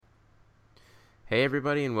Hey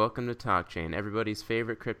everybody and welcome to TalkChain, everybody's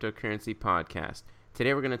favorite cryptocurrency podcast.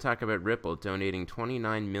 Today we're going to talk about Ripple donating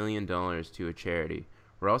 $29 million to a charity.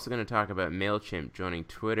 We're also going to talk about MailChimp joining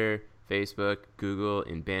Twitter, Facebook, Google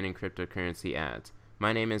in banning cryptocurrency ads.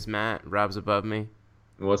 My name is Matt, Rob's above me.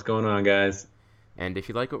 What's going on, guys? And if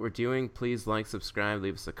you like what we're doing, please like, subscribe,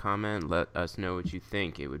 leave us a comment, let us know what you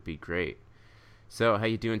think. It would be great. So, how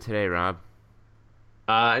you doing today, Rob?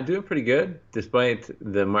 I'm doing pretty good, despite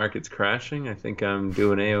the markets crashing. I think I'm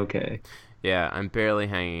doing A-okay. Yeah, I'm barely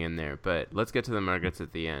hanging in there, but let's get to the markets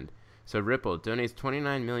at the end. So Ripple donates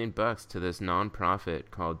 $29 million to this nonprofit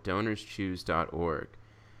called DonorsChoose.org.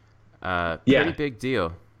 Pretty Yeah, big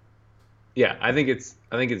deal. yeah. I think it's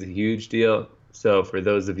a huge deal. So for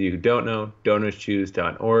those of you who don't know,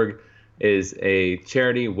 DonorsChoose.org is a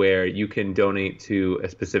charity where you can donate to a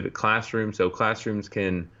specific classroom. So classrooms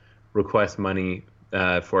can request money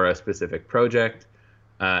for a specific project,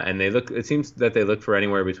 and they look. It seems that they look for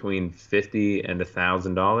anywhere between $50 and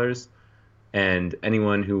 $1,000, and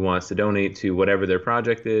anyone who wants to donate to whatever their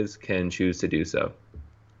project is can choose to do so.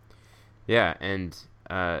 Yeah, and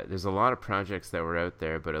there's a lot of projects that were out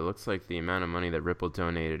there, but it looks like the amount of money that Ripple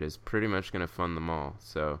donated is pretty much going to fund them all.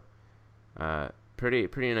 So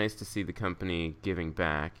pretty nice to see the company giving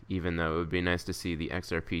back, even though it would be nice to see the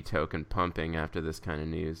XRP token pumping after this kind of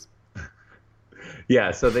news. Yeah,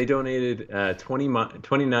 so they donated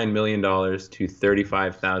 $29 million to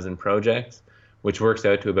 35,000 projects, which works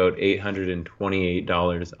out to about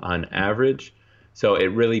 $828 on average. So it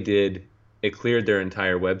really did, it cleared their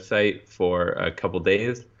entire website for a couple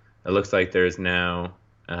days. It looks like there's now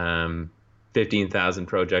 15,000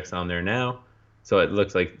 projects on there now. So it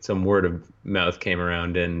looks like some word of mouth came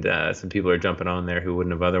around and some people are jumping on there who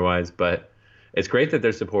wouldn't have otherwise. But it's great that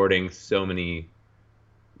they're supporting so many,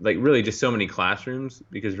 like really just so many classrooms,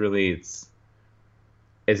 because really it's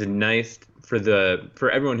nice for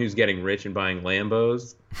everyone who's getting rich and buying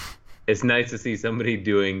Lambos. It's nice to see somebody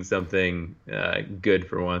doing something good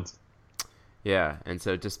for once. Yeah, and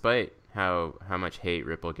so despite how much hate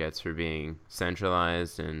Ripple gets for being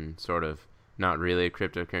centralized and sort of not really a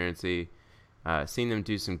cryptocurrency, seeing them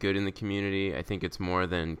do some good in the community, I think it's more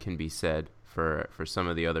than can be said for some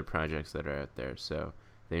of the other projects that are out there. So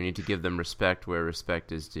they need to give them respect where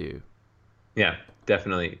respect is due. Yeah,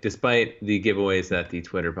 definitely. Despite the giveaways that the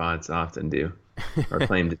Twitter bots often do or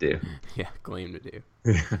claim to do. Yeah, claim to do.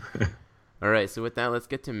 All right, so with that, let's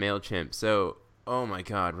get to MailChimp. So, oh my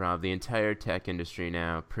God, Rob, the entire tech industry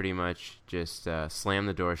now pretty much just slammed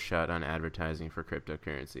the door shut on advertising for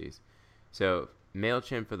cryptocurrencies. So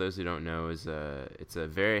MailChimp, for those who don't know, it's a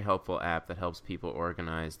very helpful app that helps people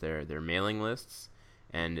organize their mailing lists.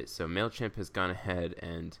 And so MailChimp has gone ahead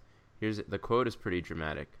and the quote is pretty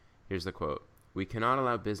dramatic. Here's the quote. "We cannot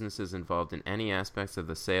allow businesses involved in any aspects of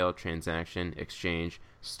the sale, transaction, exchange,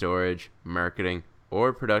 storage, marketing,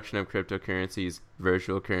 or production of cryptocurrencies,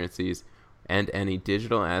 virtual currencies, and any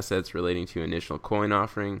digital assets relating to initial coin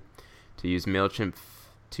offering to use MailChimp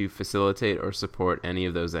to facilitate or support any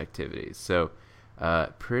of those activities." So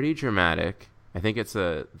pretty dramatic. I think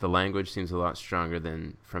the language seems a lot stronger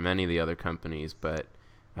than from any of the other companies, but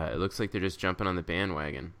it looks like they're just jumping on the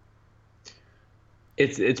bandwagon.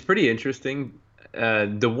 It's pretty interesting.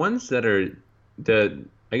 The ones that are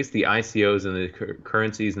I guess the ICOs and the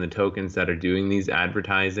currencies and the tokens that are doing these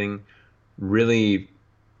advertising really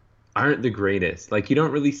aren't the greatest. Like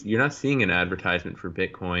you're not seeing an advertisement for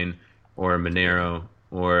Bitcoin or Monero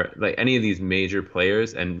or like any of these major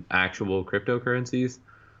players and actual cryptocurrencies.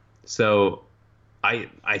 So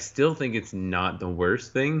I still think it's not the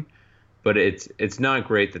worst thing, but it's not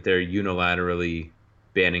great that they're unilaterally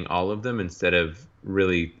banning all of them instead of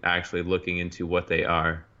really actually looking into what they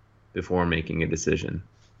are before making a decision.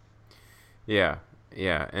 Yeah,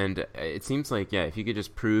 and it seems like, if you could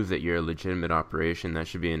just prove that you're a legitimate operation, that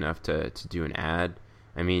should be enough to do an ad.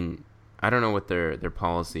 I mean, I don't know what their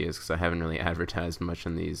policy is because I haven't really advertised much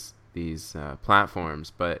on these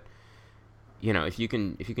platforms, but if you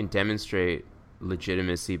can demonstrate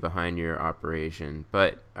legitimacy behind your operation.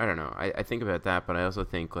 But I don't know. I think about that, but I also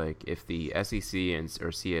think like if the SEC or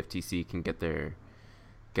CFTC can get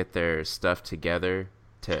their stuff together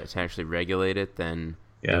to actually regulate it, then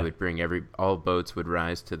it would bring all boats would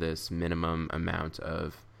rise to this minimum amount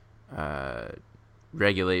of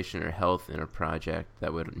regulation or health in a project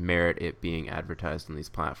that would merit it being advertised on these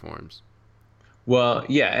platforms. Well,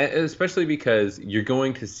 yeah, especially because you're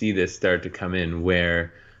going to see this start to come in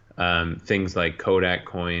where things like Kodak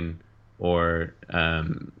Coin or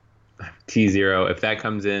T0, if that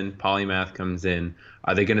comes in, Polymath comes in,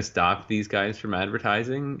 are they going to stop these guys from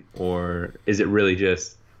advertising, or is it really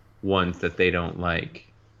just ones that they don't like?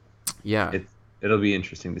 Yeah, it'll be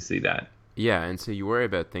interesting to see that. Yeah, and so you worry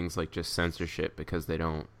about things like just censorship because they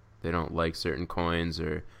don't like certain coins,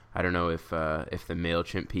 or I don't know if the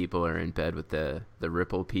MailChimp people are in bed with the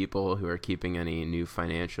Ripple people who are keeping any new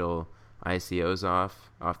financial ICOs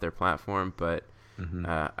off their platform. But Hmm.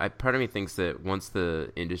 part of me thinks that once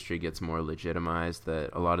the industry gets more legitimized,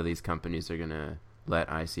 that a lot of these companies are gonna let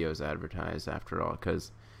ICOs advertise after all.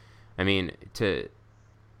 Because I mean,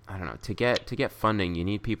 I don't know, to get funding, you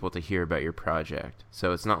need people to hear about your project.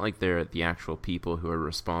 So it's not like they're the actual people who are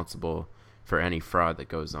responsible for any fraud that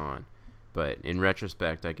goes on. But in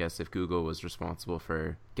retrospect, I guess if Google was responsible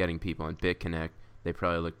for getting people on BitConnect, they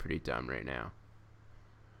probably look pretty dumb right now.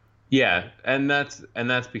 Yeah, and that's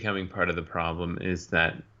becoming part of the problem is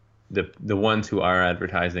that the ones who are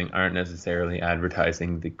advertising aren't necessarily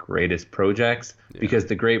advertising the greatest projects Yeah. because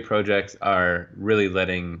the great projects are really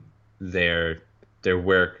letting their their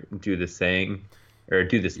work do the saying or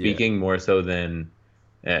do the Yeah. speaking more so than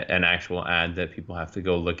an actual ad that people have to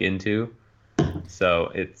go look into.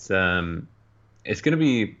 So it's gonna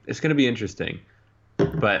be interesting,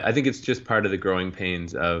 but I think it's just part of the growing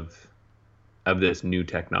pains of this new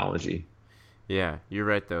technology. Yeah, you're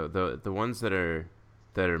right though. The ones that are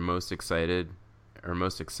most excited or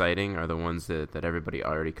most exciting are the ones that everybody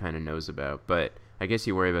already kind of knows about. But I guess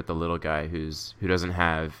you worry about the little guy who doesn't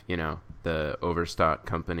have, you know, the overstock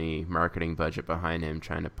company marketing budget behind him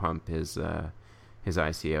trying to pump his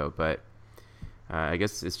ICO. But I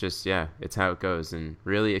guess it's just, yeah, it's how it goes. And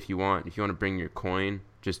really, if you want to bring your coin,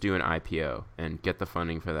 just do an IPO and get the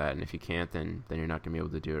funding for that. And if you can't, then you're not gonna be able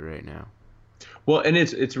to do it right now. Well, and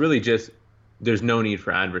it's really just there's no need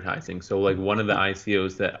for advertising. So like one of the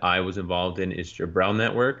ICOs that I was involved in is Jabril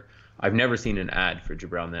Network. I've never seen an ad for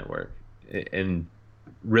Jabril Network. And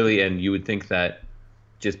really, and you would think that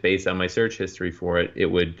just based on my search history for it, it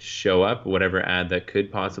would show up whatever ad that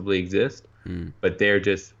could possibly exist. Hmm. But they're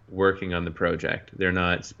just working on the project. They're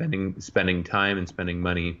not spending time and spending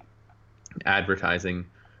money advertising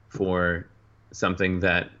for something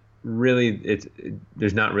that really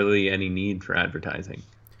there's not really any need for advertising.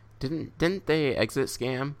 Didn't they exit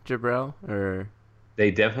scam Jabril or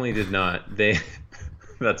They definitely did not. They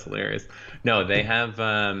That's hilarious. No, they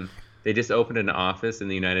just opened an office in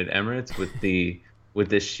the United Emirates with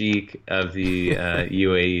the sheik of the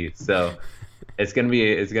UAE. So it's gonna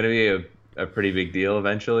be a pretty big deal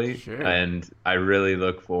eventually, sure? and I really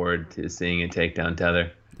look forward to seeing it take down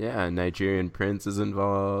Tether. Yeah, Nigerian prince is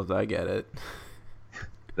involved. I get it.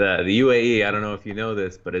 The UAE, I don't know if you know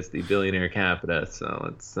this, but it's the billionaire capita.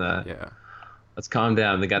 So Yeah, let's calm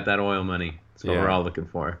down. They got that oil money. That's what we're yeah, all looking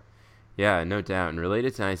for. yeah, no doubt. And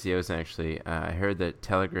related to ICOs, actually, I heard that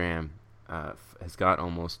Telegram has got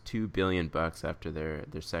almost $2 billion after their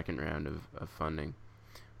second round of funding,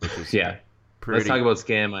 which is Yeah. Let's talk pretty. about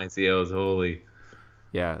scam ICOs. Holy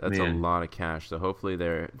Yeah, that's a man. lot of cash. So hopefully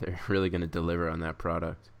they're really going to deliver on that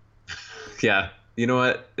product. Yeah. You know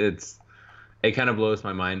what? It kind of blows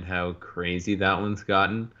my mind how crazy that one's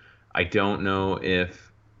gotten. I don't know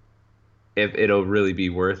if it'll really be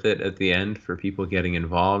worth it at the end for people getting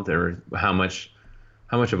involved or how much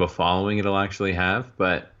of a following it'll actually have,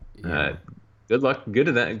 but uh Yeah. good luck. Good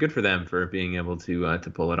to that. Good for them for being able to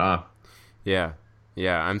pull it off. Yeah,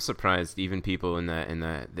 yeah. I'm surprised even people in the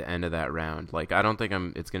end of that round. Like, I don't think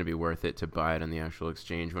it's gonna be worth it to buy it on the actual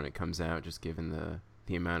exchange when it comes out, just given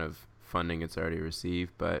the amount of funding it's already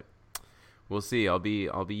received. But we'll see. I'll be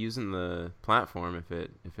using the platform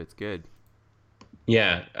if it's good.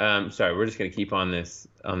 Yeah. Sorry, we're just gonna keep on this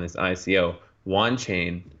ICO. One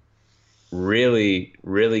chain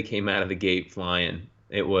really came out of the gate flying.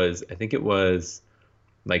 I think it was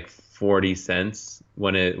like 40 cents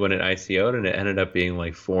when it ICO'd, and it ended up being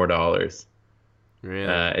like $4.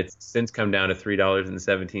 Really? It's since come down to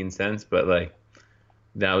 $3.17, but like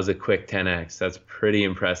that was a quick 10x. That's pretty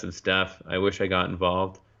impressive stuff. I wish I got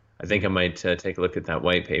involved. I think I Hmm. might take a look at that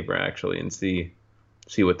white paper actually and see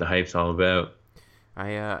what the hype's all about.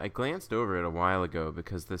 I glanced over it a while ago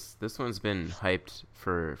because this one's been hyped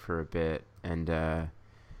for a bit, and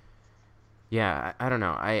yeah, I don't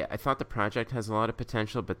know. I thought the project has a lot of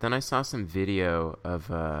potential, but then I saw some video of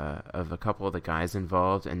a couple of the guys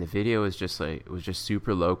involved, and the video was just like, it was just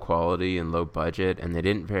super low quality and low budget, and they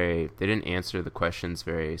didn't answer the questions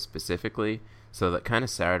very specifically, so that kind of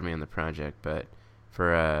soured me on the project. But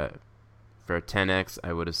for a for a 10x,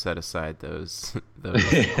 I would have set aside those those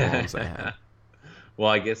qualms I had. Well,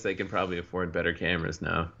 I guess they can probably afford better cameras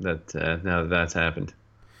now that that's happened.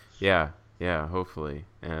 Yeah, yeah, hopefully.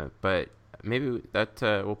 But maybe that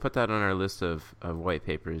we'll put that on our list of white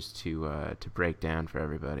papers to break down for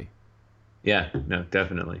everybody. Yeah, no,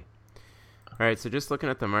 definitely. All right, so just looking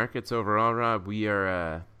at the markets overall, Rob, we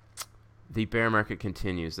are the bear market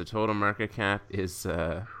continues. The total market cap is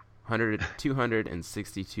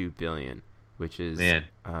 262 billion, which is Man,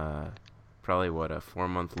 probably what, a 4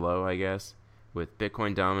 month low, I guess. With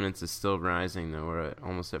Bitcoin dominance is still rising though. We're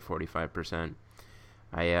almost at 45%.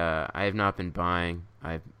 I have not been buying.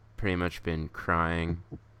 I've pretty much been crying.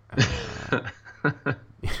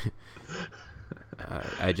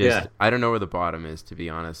 yeah, I don't know where the bottom is, to be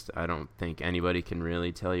honest. I don't think anybody can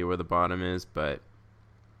really tell you where the bottom is, but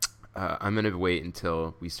I'm gonna wait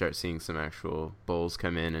until we start seeing some actual bulls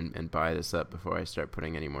come in and buy this up before I start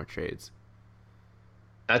putting any more trades.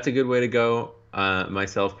 that's a good way to go.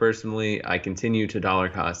 Myself personally, I continue to dollar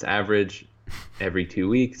cost average every 2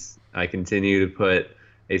 weeks. I continue to put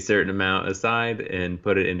a certain amount aside and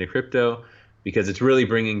put it into crypto because it's really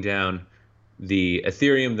bringing down the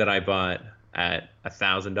Ethereum that I bought at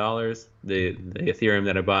 $1,000. The Ethereum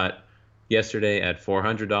that I bought yesterday at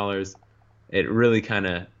 $400. It really kind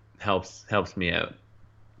of helps me out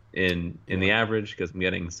in the Yeah. average because I'm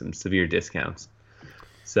getting some severe discounts.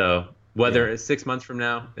 So Yeah. whether it's 6 months from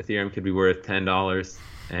now, Ethereum could be worth $10,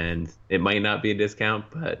 and it might not be a discount,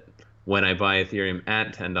 but when I buy Ethereum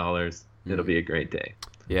at $10, it'll Mm. be a great day.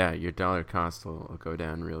 Yeah, your dollar cost will go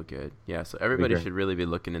down real good. Yeah, so It'll be everybody great. should really be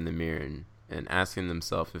looking in the mirror and asking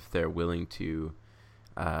themselves if they're willing to,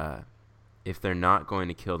 uh, if they're not going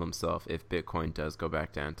to kill themselves if Bitcoin does go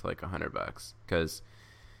back down to like $100. Because,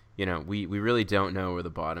 we really don't know where the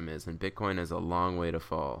bottom is, and Bitcoin has a long way to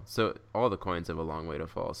fall. So all the coins have a long way to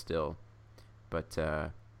fall still. But,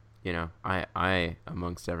 I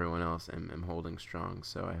amongst everyone else, am holding strong.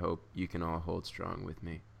 So I hope you can all hold strong with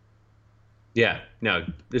me. Yeah, no,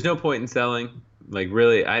 there's no point in selling. Like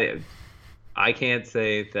really, I can't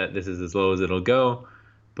say that this is as low as it'll go,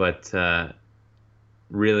 but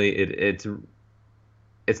really,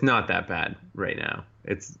 it's not that bad right now.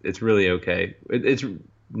 It's really okay. It's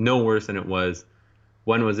no worse than it was.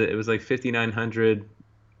 When was it? It was like 5,900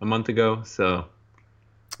 a month ago. So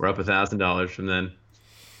we're up $1,000 from then.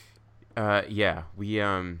 Yeah,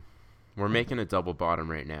 we're making a double bottom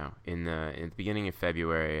right now. In the beginning of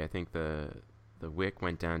February, I think the wick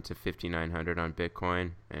went down to 5,900 on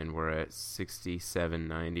Bitcoin, and we're at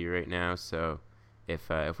 6,790 right now. So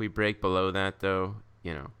if we break below that, though,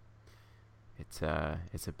 it's a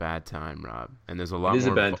bad time, Rob. And It is a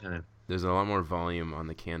bad time. there's a lot more volume on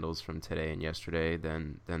the candles from today and yesterday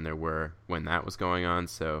than there were when that was going on.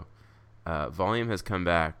 So volume has come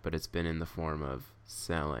back, but it's been in the form of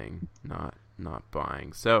selling, not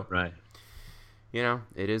buying. So Right.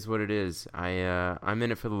 it is what it is. I'm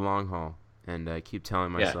in it for the long haul, and I keep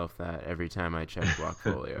telling Yeah. myself that every time I check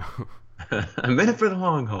Blockfolio. I'm in it for the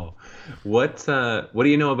long haul. What do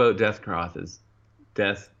you know about death crosses?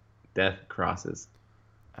 Death death crosses.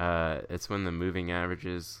 It's when the moving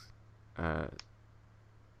averages uh,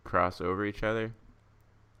 cross over each other.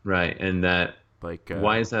 Right. And that Like,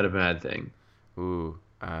 why is that a bad thing? ooh,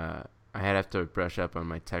 I'd have to brush up on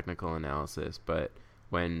my technical analysis, but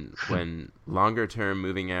when longer term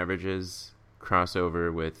moving averages cross over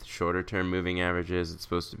with shorter term moving averages, it's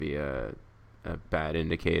supposed to be a bad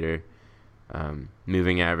indicator.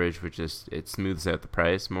 Moving average, which is it smooths out the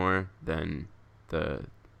price more than the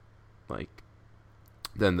like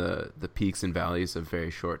the peaks and valleys of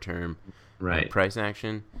very short term Right. price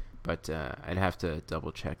action. But I'd have to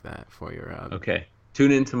double check that for you, Rob. Okay.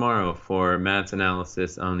 Tune in tomorrow for Matt's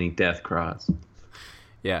analysis on the death cross.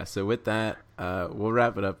 Yeah, so with that, we'll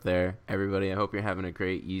wrap it up there. Everybody, I hope you're having a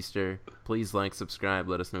great Easter. Please like, subscribe,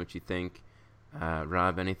 let us know what you think.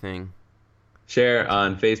 Rob, anything? Share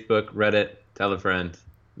on Facebook, Reddit, tell a friend.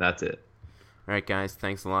 That's it. All right, guys,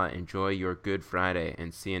 thanks a lot. Enjoy your Good Friday,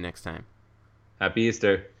 and see you next time. Happy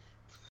Easter.